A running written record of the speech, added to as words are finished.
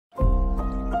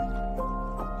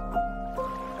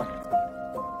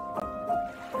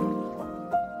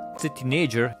As a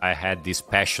teenager, I had this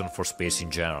passion for space in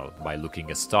general, by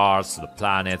looking at stars, the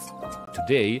planets.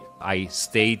 Today, I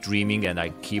stay dreaming and I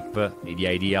keep the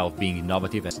idea of being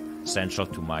innovative as central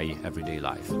to my everyday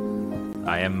life.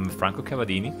 I am Franco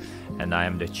Cavadini, and I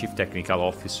am the Chief Technical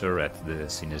Officer at the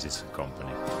Synesis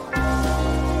company.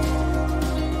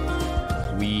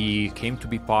 We came to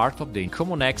be part of the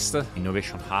Comonext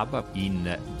Innovation Hub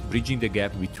in bridging the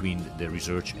gap between the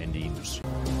research and the industry.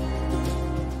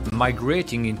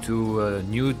 Migrating into a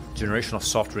new generation of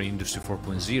software in Industry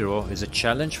 4.0 is a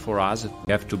challenge for us.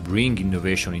 We have to bring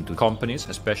innovation into companies,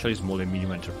 especially small and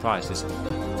medium enterprises.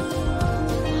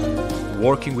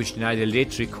 Working with Schneider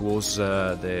Electric was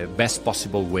the best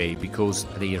possible way because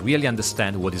they really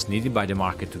understand what is needed by the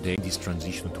market today, this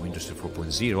transition to Industry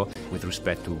 4.0 with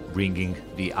respect to bringing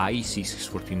the IEC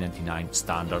 61499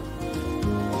 standard.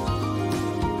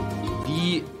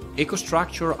 The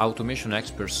EcoStruxure Automation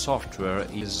Expert software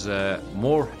is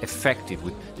more effective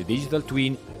with the digital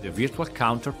twin, the virtual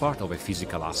counterpart of a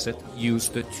physical asset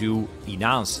used to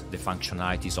enhance the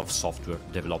functionalities of software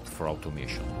developed for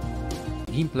automation.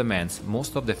 It implements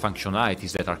most of the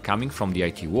functionalities that are coming from the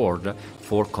IT world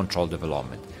for control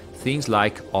development. Things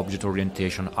like object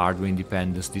orientation, hardware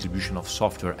independence, distribution of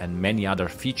software, and many other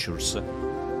features. I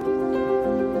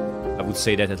would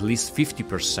say that at least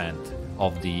 50%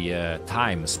 of the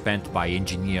time spent by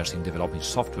engineers in developing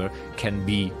software can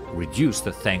be reduced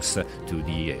thanks to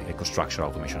the EcoStruxure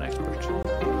Automation Expert.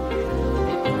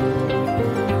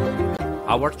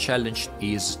 Our challenge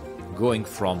is going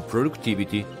from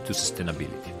productivity to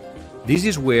sustainability. This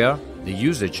is where the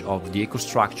usage of the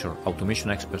EcoStruxure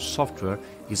Automation Expert software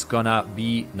is gonna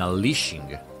be an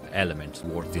unleashing element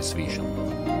toward this vision.